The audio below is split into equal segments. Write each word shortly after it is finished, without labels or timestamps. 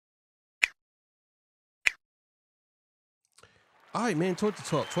All right, man, Torture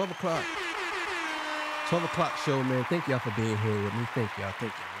Talk, 12 o'clock. 12 o'clock show, man. Thank y'all for being here with me. Thank y'all.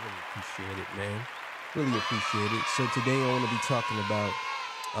 Really appreciate it, man. Really appreciate it. So today I want to be talking about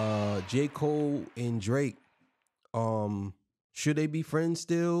J. Cole and Drake. Should they be friends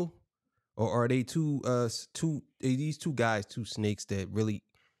still? Or are they these two guys, two snakes that really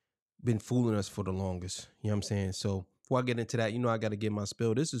been fooling us for the longest? You know what I'm saying? So before I get into that, I got to get my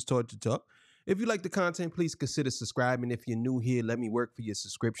spill. This is Torture Talk. If you like the content, please consider subscribing. If you're new here, let me work for your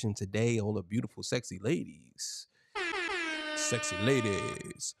subscription today. All the beautiful, sexy ladies. Sexy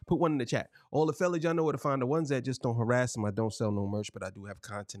ladies. Put one in the chat. All the fellas, y'all know where to find the ones that just don't harass them. I don't sell no merch, but I do have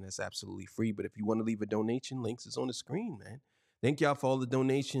content that's absolutely free. But if you want to leave a donation, links is on the screen, man. Thank y'all for all the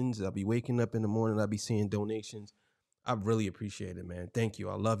donations. I'll be waking up in the morning. I'll be seeing donations. I really appreciate it, man. Thank you.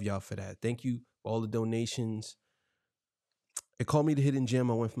 I love y'all for that. Thank you for all the donations. It called me the hidden gem.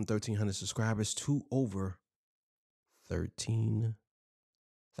 I went from 1,300 subscribers to over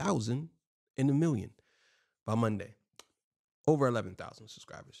 13,000 in a million by Monday. Over 11,000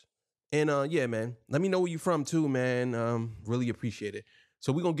 subscribers. And yeah, man, let me know where you're from too, man. Really appreciate it.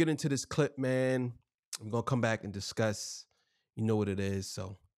 So we're going to get into this clip, man. I'm going to come back and discuss. You know what it is.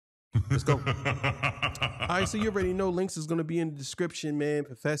 So let's go. All right, so you already know links is going to be in the description, man.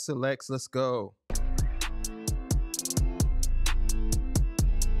 Professor Lex, let's go.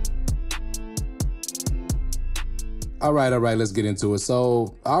 All right, let's get into it.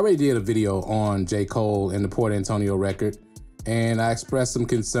 So I already did a video on J. Cole and the Port Antonio record, and I expressed some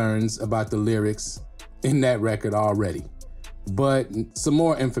concerns about the lyrics in that record already. But some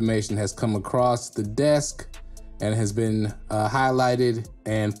more information has come across the desk and has been highlighted.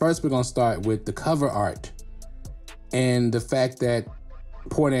 And first we're gonna start with the cover art and the fact that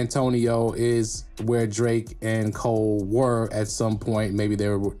Port Antonio is where Drake and Cole were at some point. Maybe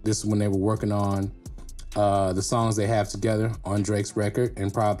this is when they were working on the songs they have together on Drake's record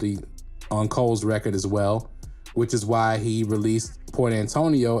and probably on Cole's record as well, which is why he released Port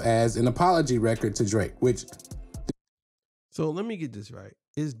Antonio as an apology record to Drake, which... So let me get this right.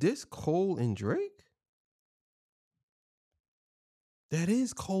 Is this Cole and Drake? That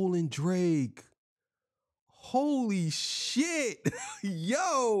is Cole and Drake. Holy shit.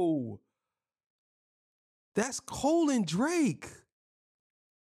 Yo. That's Cole and Drake.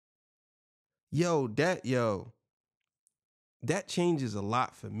 That changes a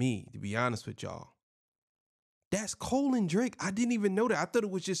lot for me, to be honest with y'all. That's Cole and Drake. I didn't even know that. I thought it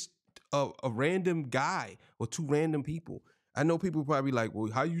was just a random guy or two random people. I know people probably like,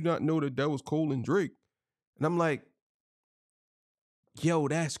 well, how you not know that was Cole and Drake? And I'm like, yo,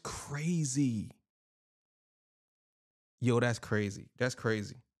 that's crazy. That's crazy. That's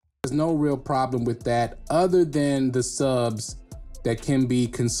crazy. There's no real problem with that other than the subs that can be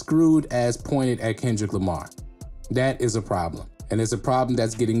construed as pointed at Kendrick Lamar. That is a problem. And it's a problem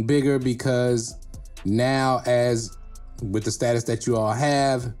that's getting bigger because now, as with the status that you all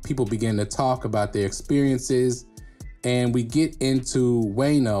have, people begin to talk about their experiences, and we get into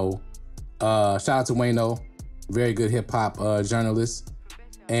Wayno. Shout out to Wayno, very good hip hop journalist.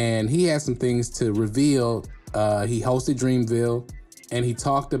 And he has some things to reveal. He hosted Dreamville, and he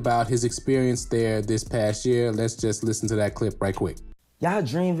talked about his experience there this past year. Let's just listen to that clip right quick. Y'all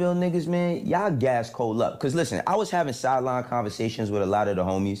Dreamville niggas, man, y'all gas Cole up. Cause listen, I was having sideline conversations with a lot of the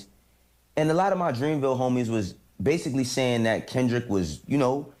homies, and a lot of my Dreamville homies was basically saying that Kendrick was,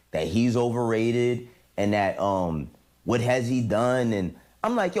 that he's overrated and that what has he done? And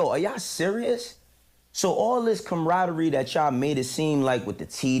I'm like, yo, are y'all serious? So all this camaraderie that y'all made it seem like with the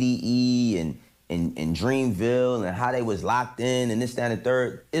TDE and Dreamville and how they was locked in and this, that, and the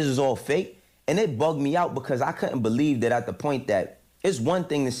third, this is all fake. And it bugged me out because I couldn't believe that at the point that it's one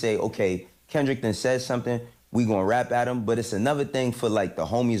thing to say, okay, Kendrick then says something, we gonna rap at him, but it's another thing for like the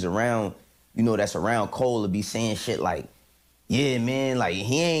homies around, that's around Cole to be saying shit like, yeah, man, like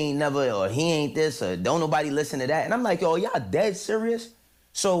he ain't never, or he ain't this, or don't nobody listen to that. And I'm like, yo, y'all dead serious?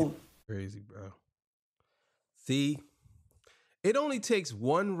 So. Crazy, bro. See, it only takes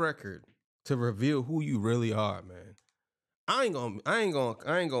one record to reveal who you really are, man. I ain't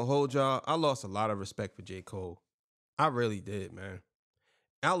gonna hold y'all. I lost a lot of respect for J. Cole. I really did, man.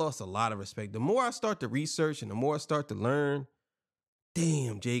 I lost a lot of respect. The more I start to research and the more I start to learn,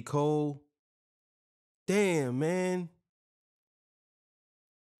 damn, J. Cole. Damn, man.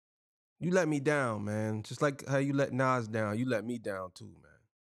 You let me down, man. Just like how you let Nas down, you let me down too, man.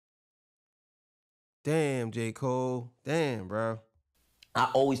 Damn, J. Cole. Damn, bro. I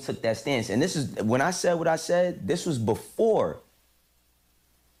always took that stance. And this is, when I said what I said, this was before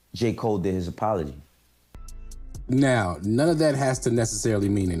J. Cole did his apology. Now, none of that has to necessarily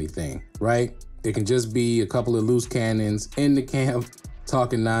mean anything, right? It can just be a couple of loose cannons in the camp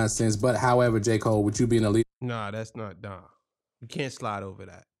talking nonsense. But however, J. Cole, with you being a leader. Nah, that's not Don. You can't slide over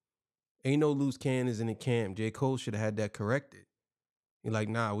that. Ain't no loose cannons in the camp. J. Cole should have had that corrected. You're like,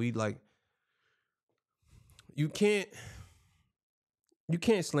 nah, you can't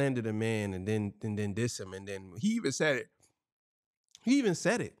slander the man and then diss him. And then he even said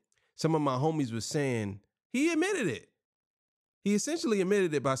it. Some of my homies was saying, he admitted it. He essentially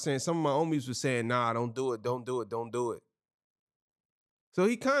admitted it by saying some of my homies were saying, nah, don't do it, don't do it, don't do it. So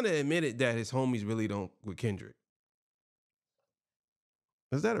he kind of admitted that his homies really don't with Kendrick.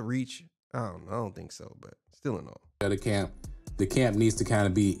 Is that a reach? I don't think so, but still in all. The camp needs to kind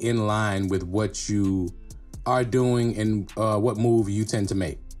of be in line with what you are doing and what move you tend to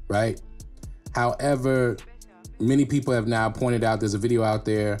make, right? However, many people have now pointed out, there's a video out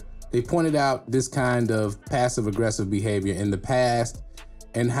there, they pointed out this kind of passive-aggressive behavior in the past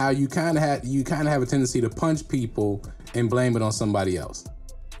and how you kind of have a tendency to punch people and blame it on somebody else.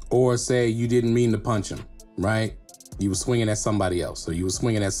 Or say you didn't mean to punch him, right? You were swinging at somebody else, or you were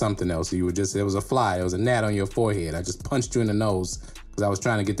swinging at something else, or you were just, there was a fly, there was a gnat on your forehead. I just punched you in the nose because I was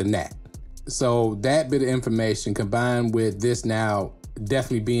trying to get the gnat. So that bit of information combined with this now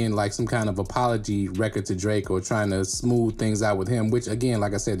definitely being like some kind of apology record to Drake or trying to smooth things out with him, which again,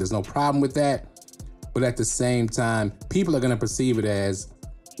 like I said, there's no problem with that. But at the same time, people are going to perceive it as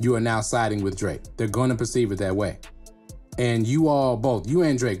you are now siding with Drake. They're going to perceive it that way. And you all both, you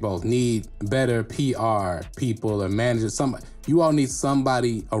and Drake both, need better PR people or managers. You all need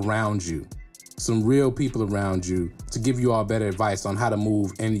somebody around you, some real people around you to give you all better advice on how to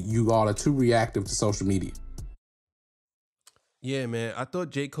move. And you all are too reactive to social media. Yeah, man. I thought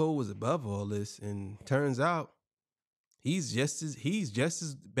J. Cole was above all this, and turns out he's just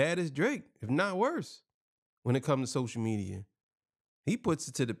as bad as Drake, if not worse, when it comes to social media. He puts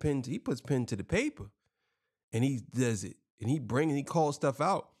it to the pen. He puts pen to the paper, and he does it. And he calls stuff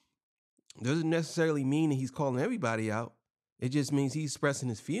out. Doesn't necessarily mean that he's calling everybody out. It just means he's expressing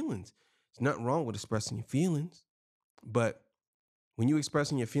his feelings. There's nothing wrong with expressing your feelings. But when you're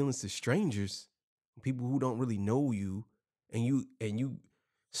expressing your feelings to strangers, people who don't really know you, and you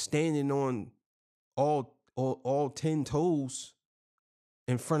standing on all 10 toes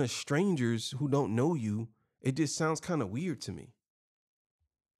in front of strangers who don't know you, it just sounds kind of weird to me.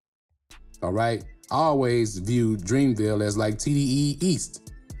 All right. I always view Dreamville as like TDE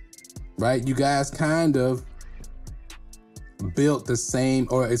East, right? You guys kind of built the same,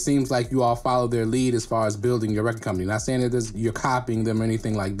 or it seems like you all follow their lead as far as building your record company. Not saying that you're copying them or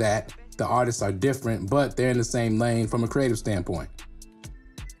anything like that. The artists are different, but they're in the same lane from a creative standpoint.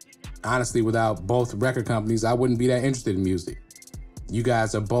 Honestly, without both record companies, I wouldn't be that interested in music. You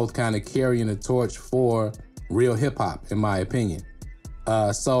guys are both kind of carrying a torch for real hip hop, in my opinion.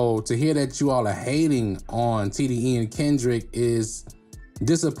 So to hear that you all are hating on TDE and Kendrick is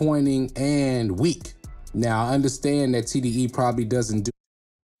disappointing and weak. Now, I understand that TDE probably doesn't do.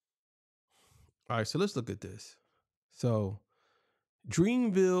 All right, so let's look at this. So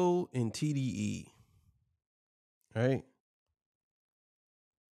Dreamville and TDE, right?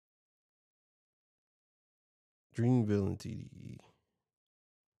 Dreamville and TDE.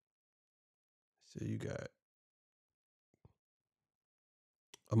 So you got,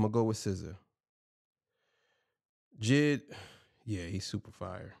 I'm going to go with SZA. Jid, yeah, he's super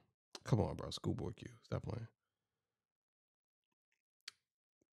fire. Come on, bro. Schoolboy Q. Stop playing.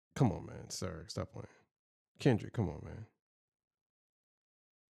 Come on, man. Sorry, stop playing. Kendrick, come on, man.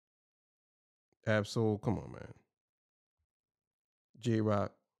 Absol, come on, man.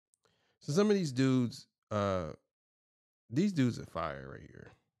 J-Rock. So some of these dudes are fire right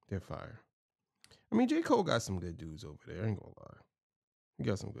here. They're fire. I mean, J. Cole got some good dudes over there. I ain't gonna lie. He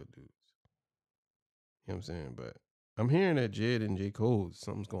got some good dudes. You know what I'm saying? But I'm hearing that Jid and J. Cole,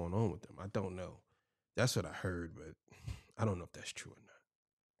 something's going on with them. I don't know. That's what I heard, but I don't know if that's true or not.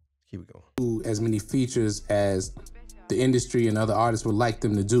 Here we go. As many features as the industry and other artists would like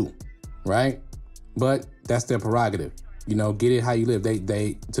them to do, right? But that's their prerogative. You know, get it how you live.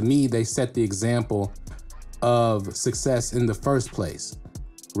 They to me, they set the example of success in the first place,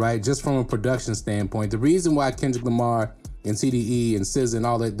 right? Just from a production standpoint. The reason why Kendrick Lamar and CDE and SZA and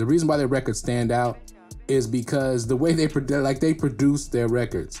all that, the reason why their records stand out is because the way they produce their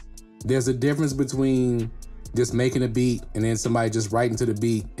records. There's a difference between just making a beat and then somebody just writing to the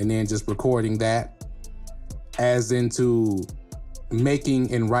beat and then just recording that, as into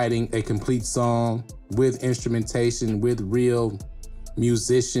making and writing a complete song with instrumentation, with real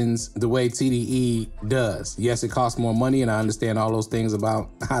musicians, the way TDE does. Yes, it costs more money, and I understand all those things about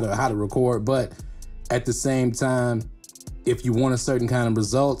how to record, but at the same time, if you want a certain kind of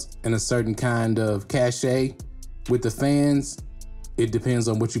result and a certain kind of cachet with the fans, it depends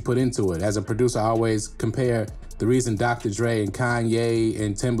on what you put into it. As a producer, I always compare the reason Dr. Dre and Kanye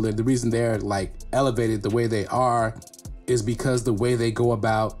and Timbaland, the reason they're like elevated the way they are is because the way they go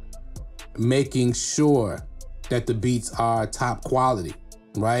about making sure that the beats are top quality,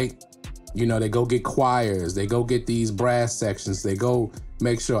 right? You know, they go get choirs, they go get these brass sections, they go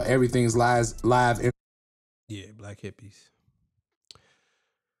make sure everything's live. Yeah, Black Hippies.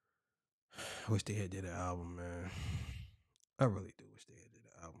 I wish they had did an album, man. I really do wish they had did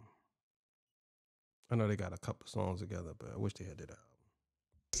an album. I know they got a couple songs together, but I wish they had did an album.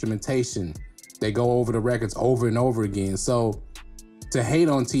 Instrumentation, they go over the records over and over again. So to hate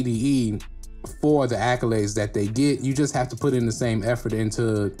on TDE for the accolades that they get, you just have to put in the same effort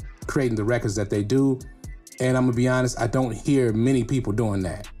into creating the records that they do. And I'm gonna be honest, I don't hear many people doing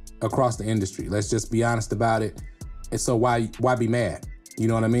that across the industry. Let's just be honest about it. And so why be mad? You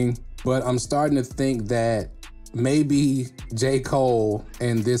know what I mean? But I'm starting to think that maybe J. Cole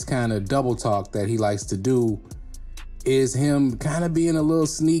and this kind of double talk that he likes to do is him kind of being a little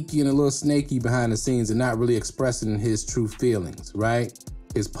sneaky and a little snaky behind the scenes and not really expressing his true feelings, right?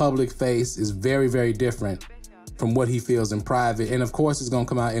 His public face is very, very different from what he feels in private. And of course, it's gonna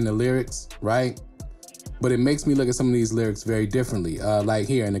come out in the lyrics, right? But it makes me look at some of these lyrics very differently. Like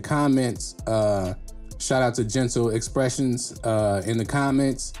here in the comments, shout out to Gentle Expressions in the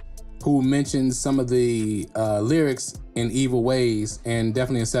comments, who mentioned some of the lyrics in Evil Ways and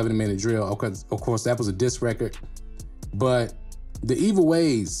definitely a 7-minute drill. Of course, that was a diss record. But the Evil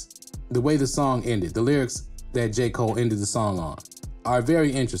Ways, the way the song ended, the lyrics that J. Cole ended the song on are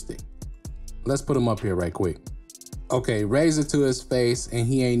very interesting. Let's put them up here right quick. Okay, razor to his face and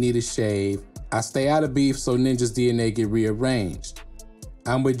he ain't need a shave. I stay out of beef so Ninja's DNA get rearranged.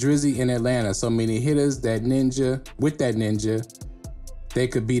 I'm with Drizzy in Atlanta, so many hitters that ninja, with that ninja, they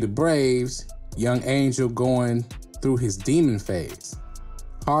could be the Braves. Young Angel going through his demon phase.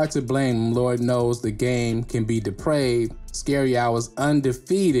 Hard to blame him, Lord knows the game can be depraved. Scary Hours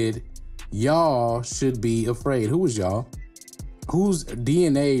undefeated. Y'all should be afraid. Who was y'all? Whose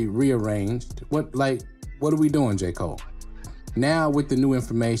DNA rearranged? What are we doing, J. Cole? Now with the new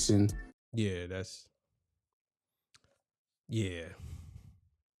information. Yeah, yeah.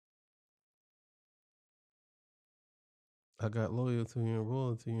 I got loyalty and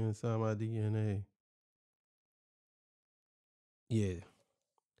royalty inside my DNA. Yeah.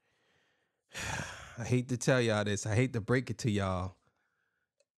 I hate to tell y'all this. I hate to break it to y'all.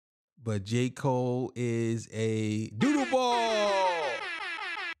 But J. Cole is a doodle ball.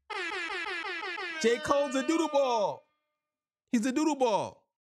 J. Cole's a doodle ball. He's a doodle ball.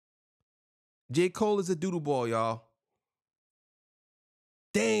 J. Cole is a doodle ball, y'all.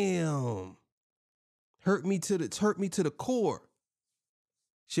 Damn. Hurt me to the core.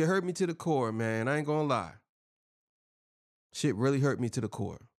 Shit hurt me to the core, man. I ain't gonna lie. Shit really hurt me to the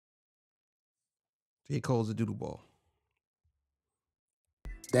core. J. Cole's a doodle ball.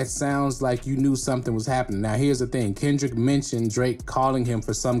 That sounds like you knew something was happening. Now, here's the thing. Kendrick mentioned Drake calling him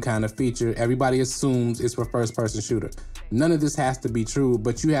for some kind of feature. Everybody assumes it's for first-person shooter. None of this has to be true,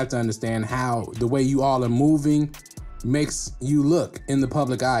 but you have to understand how the way you all are moving makes you look in the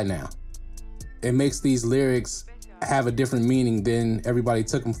public eye now. It makes these lyrics have a different meaning than everybody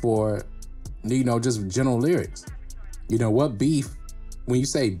took them for, you know, just general lyrics. You know, what beef, when you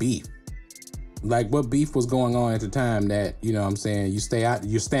say beef, like what beef was going on at the time that, you know what I'm saying,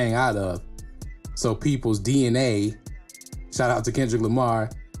 you're staying out of, so people's DNA, shout out to Kendrick Lamar,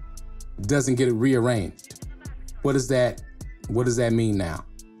 doesn't get it rearranged. What does that mean now?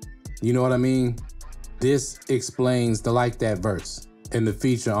 You know what I mean? This explains the Like That verse and the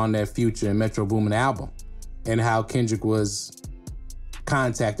feature on that Future and Metro Boomin album, and how Kendrick was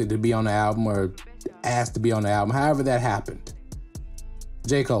contacted to be on the album or asked to be on the album, however that happened.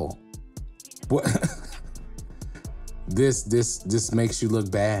 J. Cole, what? This makes you look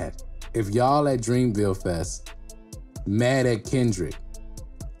bad. If y'all at Dreamville Fest mad at Kendrick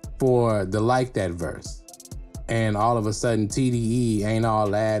for the Like That verse, and all of a sudden TDE ain't all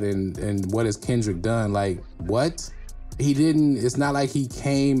that, and what has Kendrick done? Like, what? He didn't, it's not like he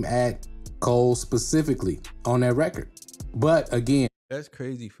came at Cole specifically on that record. But again, that's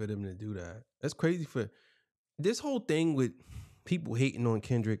crazy for them to do that. That's crazy for this whole thing with people hating on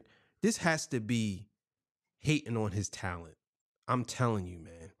Kendrick. This has to be hating on his talent. I'm telling you,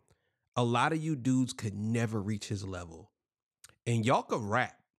 man. A lot of you dudes could never reach his level. And y'all could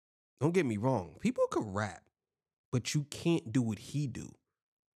rap. Don't get me wrong. People could rap, but you can't do what he do.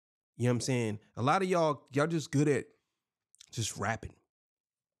 You know what I'm saying? A lot of y'all just good at just rapping.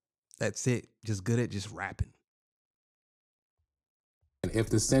 That's it. Just good at just rapping. if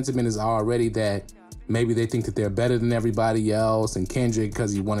the sentiment is already that maybe they think that they're better than everybody else, and Kendrick,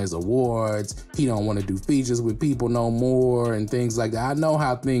 because he won his awards, he don't want to do features with people no more and things like that. I know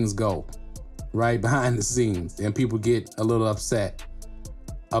how things go right behind the scenes, and people get a little upset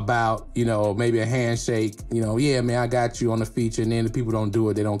about, you know, maybe a handshake, you know, yeah, man, I got you on the feature, and then the people don't do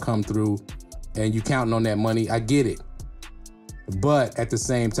it, they don't come through, and you counting on that money. I get it. But at the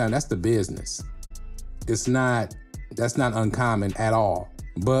same time, that's the business. That's not uncommon at all.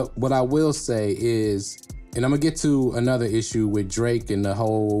 But what I will say is, and I'm gonna get to another issue with Drake and the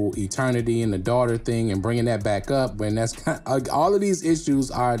whole eternity and the daughter thing and bringing that back up, when that's kind of, all of these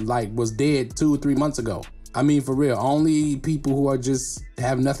issues are like was dead 2 or 3 months ago. I mean, for real, only people who are just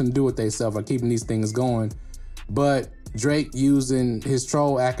have nothing to do with themselves are keeping these things going. But Drake using his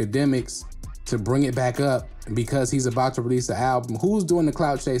troll academics to bring it back up because he's about to release an album. Who's doing the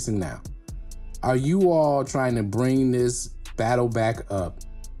clout chasing now? Are you all trying to bring this battle back up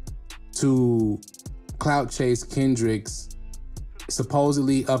to clout chase Kendrick's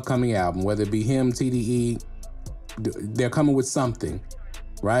supposedly upcoming album, whether it be him, TDE, they're coming with something,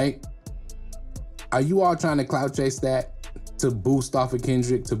 right? Are you all trying to clout chase that to boost off of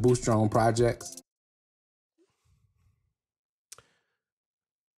Kendrick, to boost your own projects?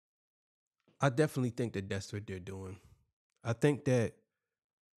 I definitely think that that's what they're doing. I think that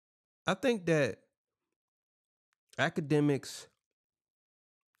academics,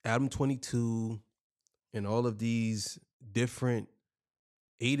 Adam 22, and all of these different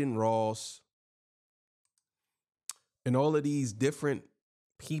Aiden Ross and all of these different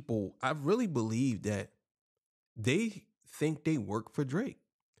people, I really believe that they think they work for Drake.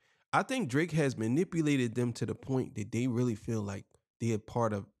 I think Drake has manipulated them to the point that they really feel like they're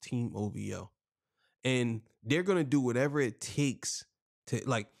part of Team OVO. And they're going to do whatever it takes to,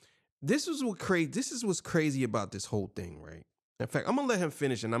 like, this is what's crazy about this whole thing, right? In fact, I'm going to let him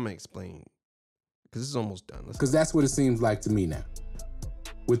finish and I'm going to explain, because this is almost done. Because that's what it seems like to me now.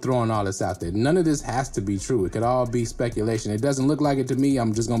 We're throwing all this out there. None of this has to be true. It could all be speculation. It doesn't look like it to me.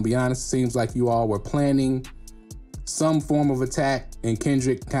 I'm just going to be honest. It seems like you all were planning some form of attack, and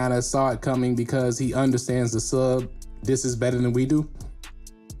Kendrick kind of saw it coming because he understands the sub. This is better than we do.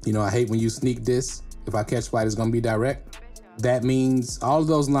 You know, I hate when you sneak this. If I catch fight, it's going to be direct. That means all of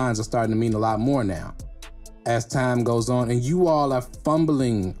those lines are starting to mean a lot more now as time goes on, and you all are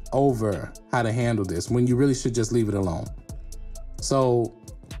fumbling over how to handle this when you really should just leave it alone. So,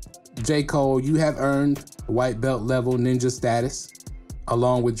 J. Cole, you have earned white belt level ninja status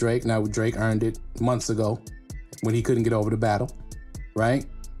along with Drake. Now, Drake earned it months ago when he couldn't get over the battle, right?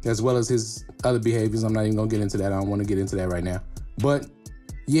 As well as his other behaviors. I'm not even going to get into that. I don't want to get into that right now. But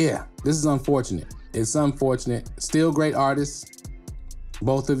yeah, this is unfortunate. It's unfortunate. Still great artists,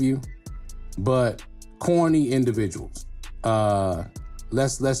 both of you, but corny individuals.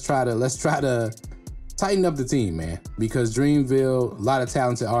 Let's try to tighten up the team, man, because Dreamville, a lot of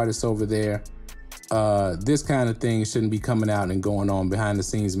talented artists over there. This kind of thing shouldn't be coming out and going on behind the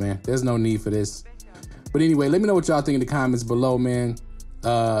scenes, man. There's no need for this. But anyway, let me know what y'all think in the comments below, man.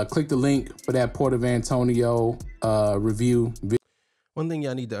 Click the link for that Port of Antonio review. One thing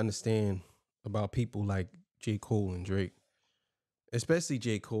y'all need to understand about people like J. Cole and Drake, especially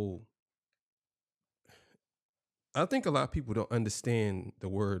J. Cole, I think a lot of people don't understand the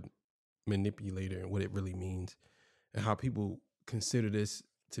word manipulator and what it really means, and how people consider this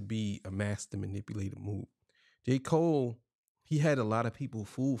to be a master manipulator move. J. Cole, he had a lot of people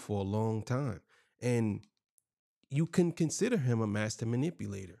fooled for a long time, and you can consider him a master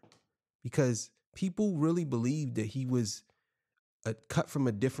manipulator because people really believed that he was cut from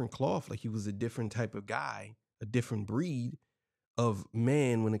a different cloth, like he was a different type of guy, a different breed of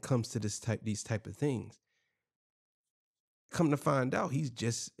man when it comes to these type of things. Come to find out, he's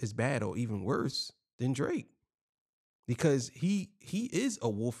just as bad or even worse than Drake, because he is a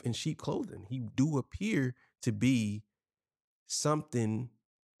wolf in sheep clothing. He do appear to be something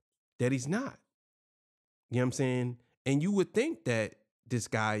that he's not. You know what I'm saying? And you would think that this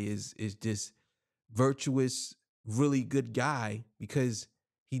guy is this virtuous, really good guy because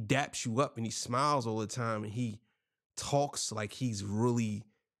he daps you up and he smiles all the time and he talks like he's really,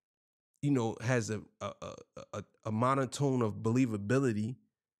 you know, has a monotone of believability,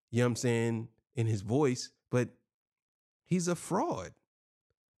 you know what I'm saying, in his voice, but he's a fraud.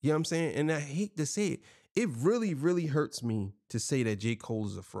 You know what I'm saying? And I hate to say it. It really, really hurts me to say that J. Cole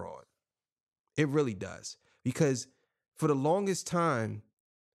is a fraud. It really does. Because for the longest time,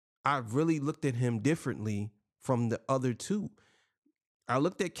 I really looked at him differently from the other two. I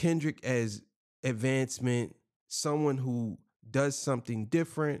looked at Kendrick as advancement, someone who does something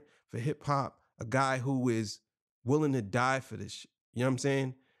different for hip hop, a guy who is willing to die for this You know what I'm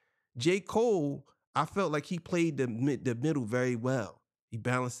saying? J. Cole, I felt like he played the middle very well. He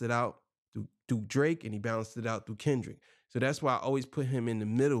balanced it out through Drake, and he balanced it out through Kendrick. So that's why I always put him in the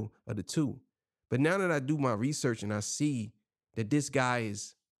middle of the two. But now that I do my research and I see that this guy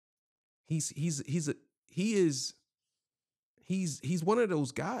is, he's one of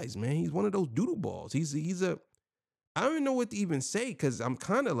those guys, man. He's one of those doodle balls. I don't even know what to even say, because I'm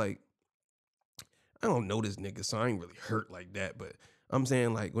kind of like, I don't know this nigga, so I ain't really hurt like that. But I'm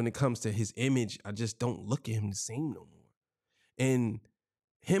saying, like, when it comes to his image, I just don't look at him the same no more. And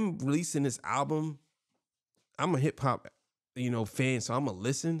him releasing this album, I'm a hip hop, fan, so I'm gonna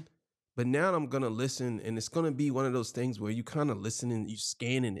listen. But now I'm gonna listen, and it's gonna be one of those things where you kind of listening, you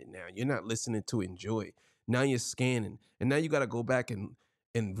scanning it now. You're not listening to enjoy it. Now you're scanning, and now you got to go back and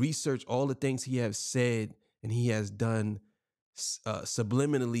research all the things he has said and he has done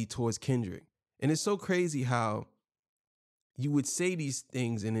subliminally towards Kendrick. And it's so crazy how you would say these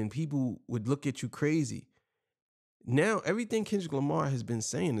things and then people would look at you crazy. Now, everything Kendrick Lamar has been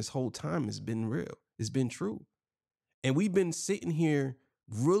saying this whole time has been real. It's been true. And we've been sitting here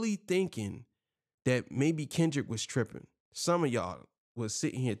really thinking that maybe Kendrick was tripping. Some of y'all was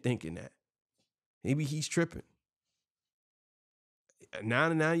sitting here thinking that. Maybe he's tripping.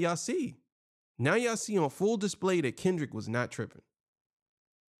 Now y'all see. Now y'all see on full display that Kendrick was not tripping.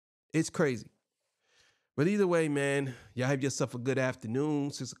 It's crazy. But either way, man, y'all have yourself a good afternoon.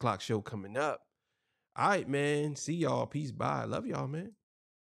 6 o'clock show coming up. All right, man. See y'all. Peace. Bye. Love y'all, man.